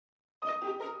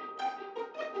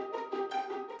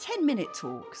10-Minute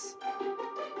Talks,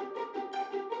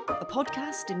 a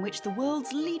podcast in which the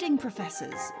world's leading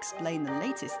professors explain the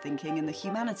latest thinking in the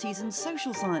humanities and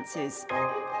social sciences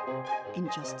in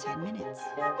just 10 minutes.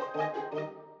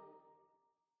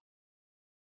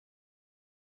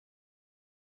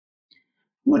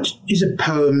 What is a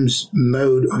poem's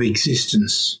mode of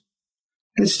existence?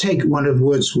 Let's take one of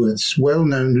Wordsworth's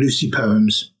well-known Lucy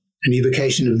poems, an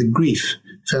evocation of the grief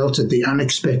felt at the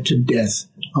unexpected death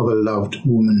of a loved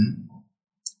woman.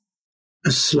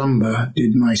 A slumber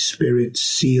did my spirit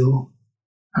seal.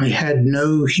 I had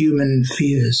no human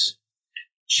fears.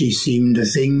 She seemed a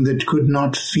thing that could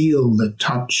not feel the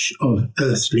touch of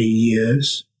earthly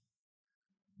years.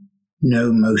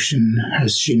 No motion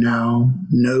has she now,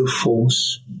 no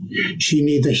force. She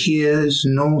neither hears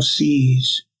nor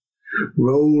sees.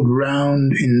 Rolled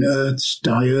round in earth's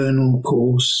diurnal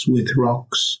course with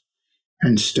rocks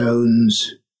and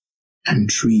stones and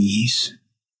trees.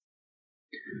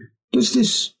 Does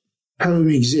this poem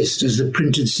exist as the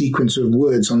printed sequence of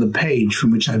words on the page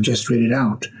from which I've just read it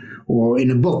out, or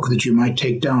in a book that you might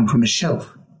take down from a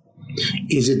shelf?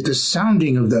 Is it the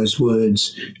sounding of those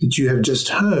words that you have just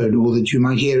heard or that you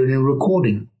might hear in a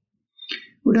recording?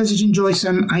 Or does it enjoy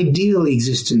some ideal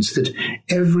existence that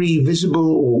every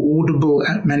visible or audible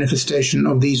manifestation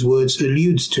of these words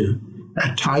alludes to,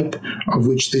 a type of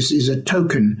which this is a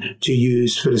token, to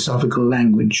use philosophical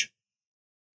language?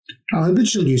 Our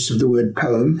habitual use of the word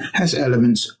poem has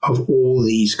elements of all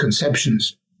these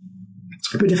conceptions.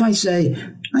 But if I say,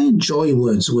 I enjoy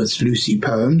Wordsworth's Lucy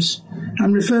poems,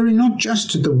 I'm referring not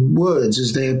just to the words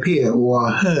as they appear or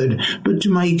are heard, but to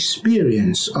my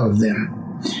experience of them.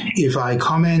 If I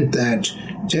comment that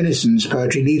Tennyson's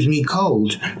poetry leaves me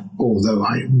cold, although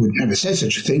I would never say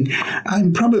such a thing,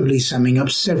 I'm probably summing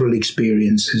up several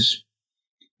experiences.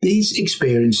 These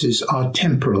experiences are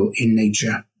temporal in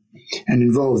nature and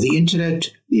involve the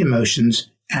intellect, the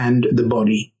emotions, and the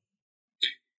body.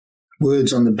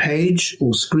 Words on the page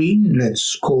or screen,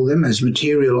 let's call them as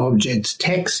material objects,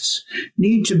 texts,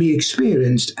 need to be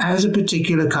experienced as a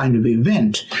particular kind of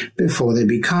event before they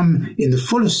become, in the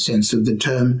fullest sense of the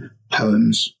term,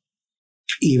 poems.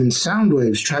 Even sound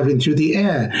waves traveling through the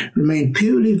air remain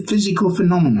purely physical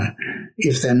phenomena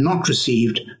if they're not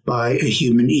received by a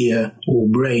human ear or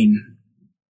brain.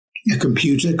 A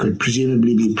computer could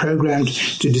presumably be programmed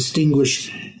to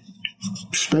distinguish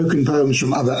spoken poems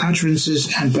from other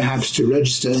utterances and perhaps to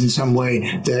register in some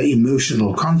way their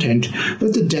emotional content,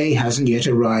 but the day hasn't yet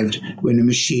arrived when a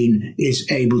machine is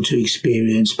able to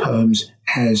experience poems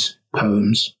as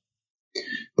poems.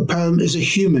 The poem is a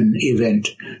human event,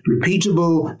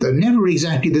 repeatable though never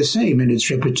exactly the same in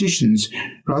its repetitions,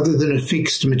 rather than a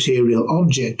fixed material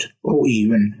object or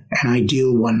even an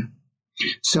ideal one.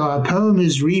 So our poem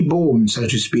is reborn, so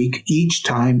to speak, each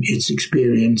time it's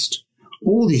experienced.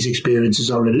 All these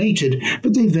experiences are related,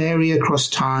 but they vary across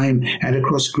time and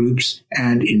across groups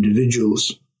and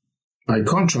individuals. By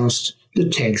contrast, the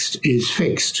text is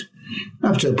fixed,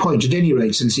 up to a point at any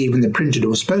rate, since even the printed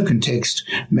or spoken text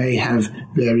may have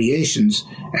variations,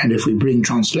 and if we bring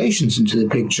translations into the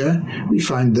picture, we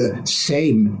find the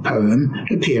same poem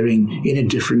appearing in a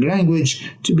different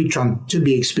language to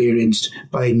be experienced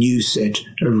by a new set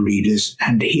of readers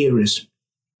and hearers.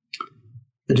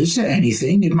 But is there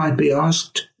anything, it might be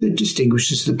asked, that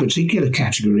distinguishes the particular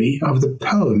category of the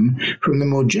poem from the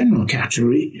more general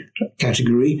category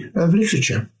of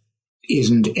literature?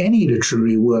 Isn't any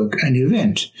literary work an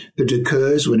event that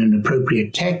occurs when an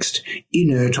appropriate text,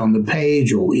 inert on the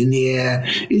page or in the air,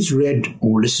 is read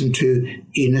or listened to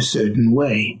in a certain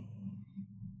way?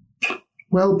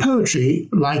 Well, poetry,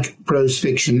 like prose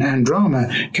fiction and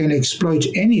drama, can exploit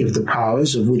any of the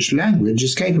powers of which language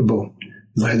is capable.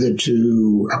 Whether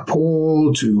to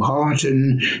appall, to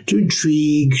hearten, to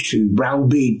intrigue, to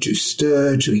browbeat, to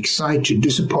stir, to excite, to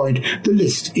disappoint, the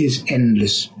list is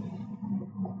endless.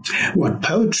 What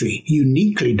poetry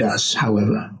uniquely does,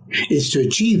 however, is to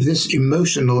achieve this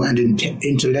emotional and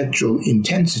intellectual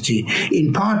intensity,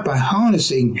 in part by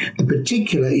harnessing the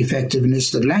particular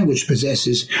effectiveness that language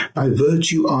possesses by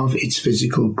virtue of its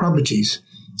physical properties,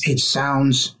 its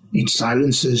sounds, its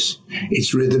silences,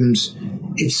 its rhythms,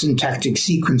 its syntactic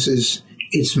sequences,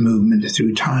 its movement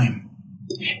through time.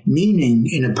 Meaning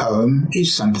in a poem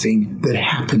is something that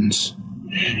happens.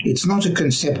 It's not a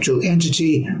conceptual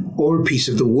entity or a piece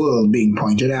of the world being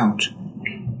pointed out.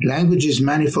 Language's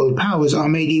manifold powers are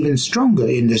made even stronger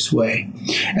in this way,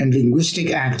 and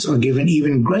linguistic acts are given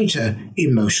even greater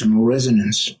emotional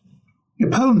resonance. A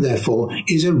poem, therefore,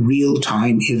 is a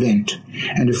real-time event,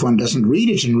 and if one doesn't read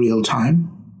it in real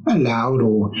time, Aloud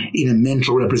or in a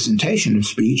mental representation of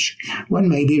speech, one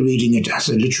may be reading it as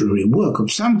a literary work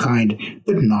of some kind,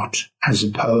 but not as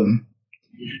a poem.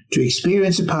 To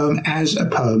experience a poem as a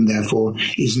poem, therefore,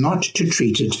 is not to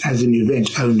treat it as an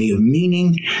event only of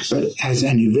meaning, but as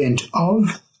an event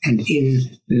of and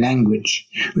in language,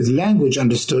 with language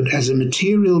understood as a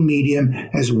material medium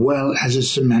as well as a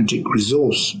semantic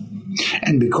resource.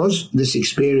 And because this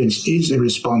experience is a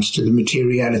response to the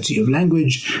materiality of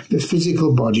language, the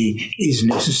physical body is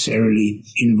necessarily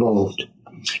involved.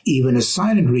 Even a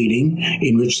silent reading,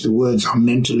 in which the words are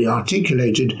mentally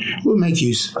articulated, will make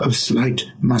use of slight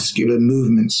muscular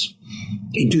movements.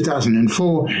 In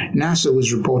 2004, NASA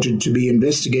was reported to be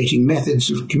investigating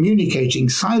methods of communicating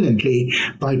silently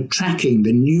by tracking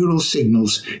the neural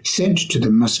signals sent to the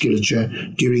musculature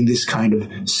during this kind of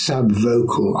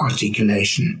subvocal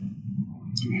articulation.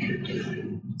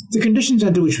 The conditions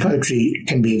under which poetry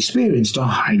can be experienced are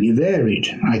highly varied.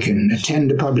 I can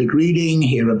attend a public reading,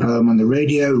 hear a poem on the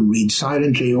radio, read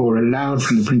silently or aloud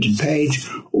from the printed page,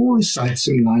 or recite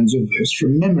some lines of verse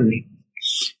from memory.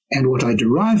 And what I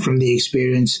derive from the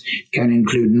experience can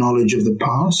include knowledge of the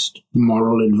past,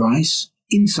 moral advice,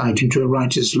 insight into a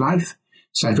writer's life,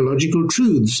 psychological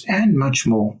truths, and much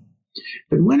more.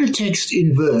 But when a text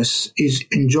in verse is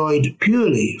enjoyed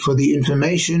purely for the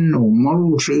information or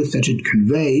moral truth that it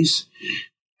conveys,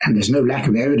 and there's no lack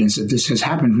of evidence that this has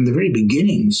happened from the very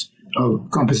beginnings of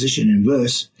composition in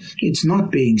verse, it's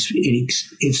not being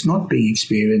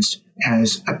experienced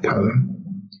as a poem.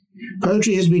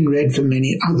 Poetry has been read for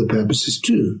many other purposes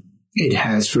too. It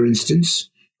has, for instance,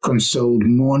 consoled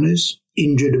mourners,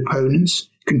 injured opponents,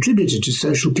 contributed to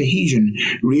social cohesion,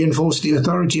 reinforced the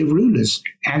authority of rulers,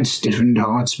 and stiffened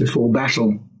hearts before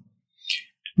battle.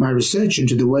 My research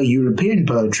into the way European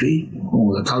poetry,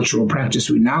 or the cultural practice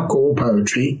we now call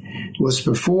poetry, was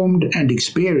performed and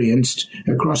experienced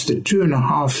across the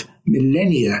 2.5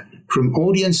 millennia from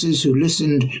audiences who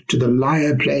listened to the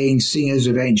lyre-playing singers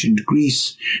of ancient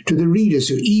Greece to the readers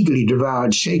who eagerly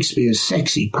devoured Shakespeare's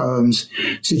sexy poems,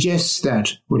 suggests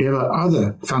that, whatever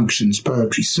other functions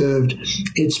poetry served,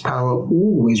 its power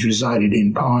always resided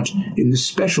in part in the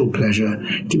special pleasure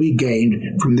to be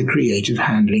gained from the creative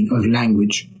handling of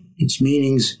language, its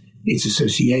meanings, its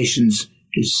associations,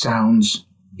 its sounds,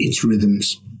 its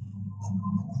rhythms.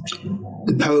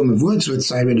 The poem of Wordsworth's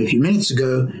I read a few minutes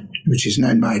ago, which is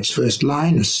known by its first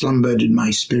line, "A slumber did my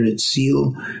spirit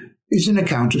seal," is an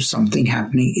account of something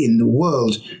happening in the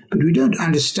world, but we don't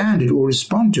understand it or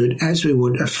respond to it as we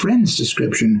would a friend's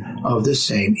description of the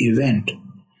same event.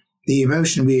 The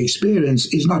emotion we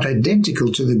experience is not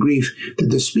identical to the grief that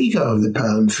the speaker of the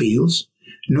poem feels,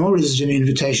 nor is it an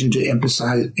invitation to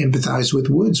empathize with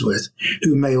Wordsworth,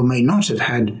 who may or may not have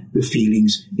had the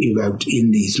feelings evoked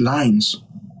in these lines.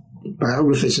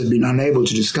 Biographers have been unable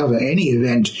to discover any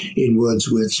event in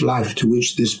Wordsworth's life to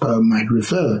which this poem might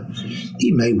refer.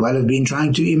 He may well have been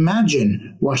trying to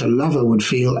imagine what a lover would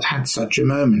feel at such a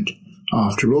moment.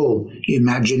 After all,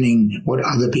 imagining what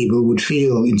other people would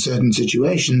feel in certain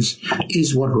situations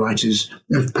is what writers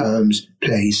of poems,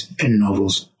 plays, and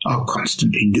novels are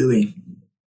constantly doing.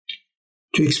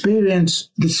 To experience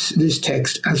this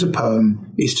text as a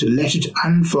poem is to let it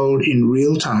unfold in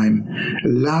real time,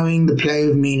 allowing the play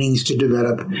of meanings to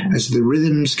develop as the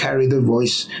rhythms carry the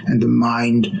voice and the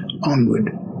mind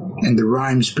onward, and the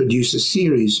rhymes produce a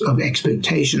series of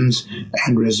expectations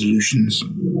and resolutions.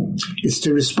 It's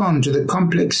to respond to the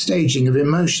complex staging of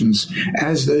emotions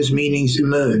as those meanings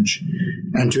emerge,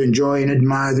 and to enjoy and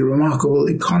admire the remarkable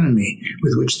economy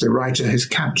with which the writer has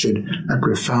captured a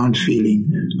profound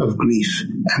feeling of grief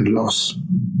and loss.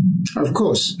 Of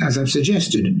course, as I've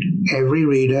suggested, every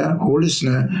reader or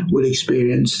listener will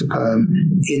experience the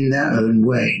poem in their own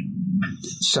way.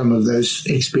 Some of those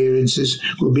experiences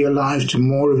will be alive to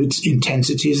more of its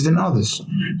intensities than others,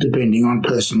 depending on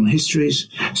personal histories,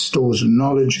 stores of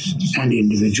knowledge, and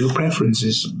individual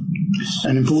preferences.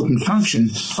 An important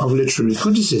function of literary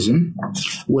criticism,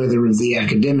 whether of the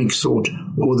academic sort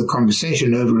or the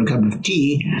conversation over a cup of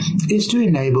tea, is to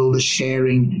enable the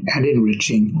sharing and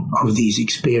enriching of these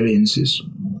experiences.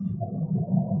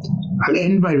 I'll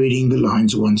end by reading the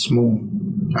lines once more.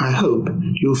 I hope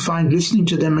you'll find listening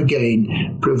to them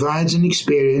again provides an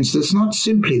experience that's not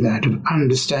simply that of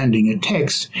understanding a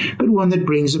text, but one that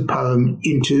brings a poem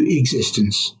into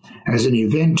existence as an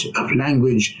event of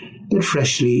language that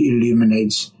freshly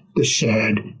illuminates the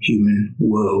shared human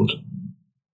world.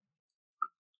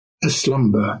 A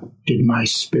slumber did my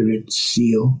spirit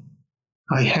seal.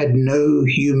 I had no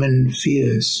human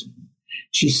fears.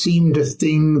 She seemed a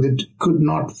thing that could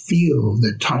not feel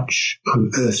the touch of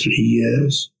earthly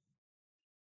years.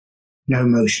 No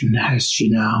motion has she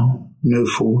now, no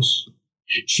force.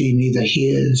 She neither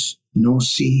hears nor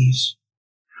sees.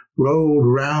 Rolled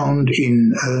round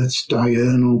in earth's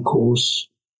diurnal course,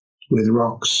 with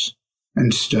rocks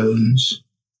and stones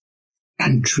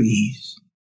and trees.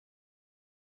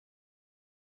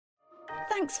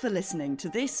 Thanks for listening to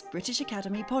this British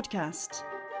Academy podcast.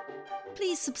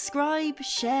 Please subscribe,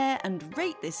 share and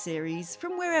rate this series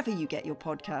from wherever you get your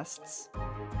podcasts.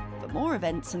 For more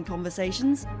events and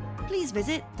conversations, please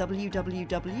visit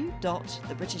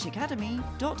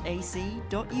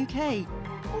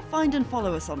www.thebritishacademy.ac.uk or find and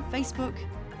follow us on Facebook,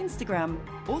 Instagram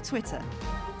or Twitter.